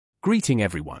Greeting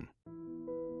everyone.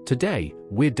 Today,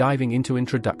 we're diving into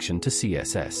Introduction to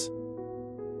CSS.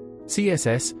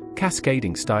 CSS,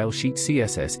 Cascading Style Sheet.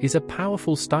 CSS is a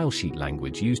powerful style sheet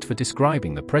language used for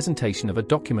describing the presentation of a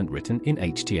document written in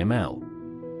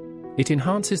HTML. It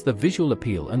enhances the visual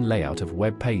appeal and layout of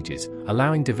web pages,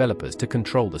 allowing developers to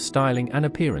control the styling and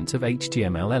appearance of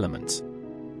HTML elements.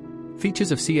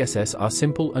 Features of CSS are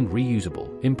simple and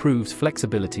reusable, improves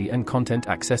flexibility and content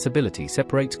accessibility,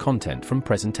 separates content from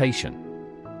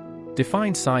presentation.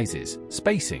 Defines sizes,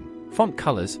 spacing, font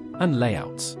colors, and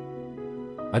layouts.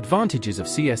 Advantages of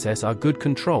CSS are good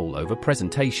control over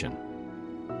presentation.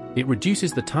 It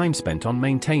reduces the time spent on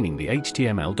maintaining the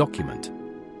HTML document.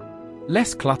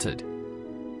 Less cluttered.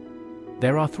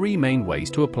 There are three main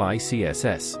ways to apply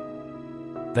CSS.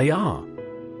 They are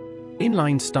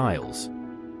inline styles,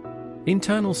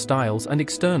 internal styles, and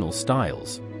external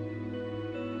styles.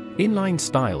 Inline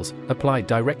styles apply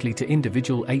directly to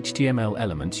individual HTML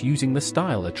elements using the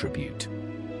style attribute.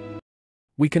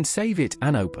 We can save it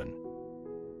and open.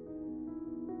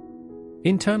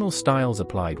 Internal styles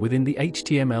applied within the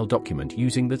HTML document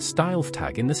using the style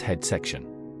tag in this head section.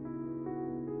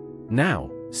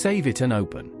 Now, save it and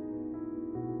open.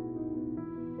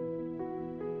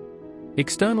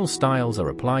 External styles are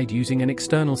applied using an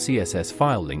external CSS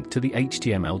file linked to the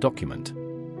HTML document.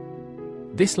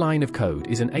 This line of code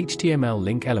is an HTML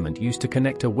link element used to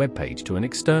connect a web page to an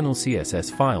external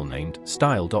CSS file named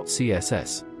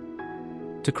style.css.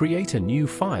 To create a new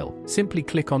file, simply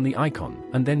click on the icon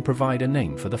and then provide a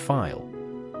name for the file.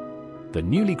 The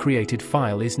newly created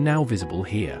file is now visible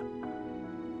here.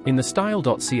 In the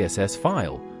style.css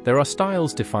file, there are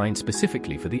styles defined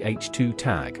specifically for the h2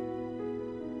 tag.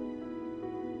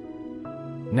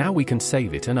 Now we can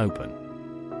save it and open.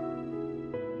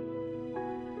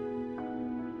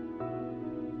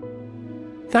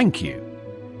 Thank you.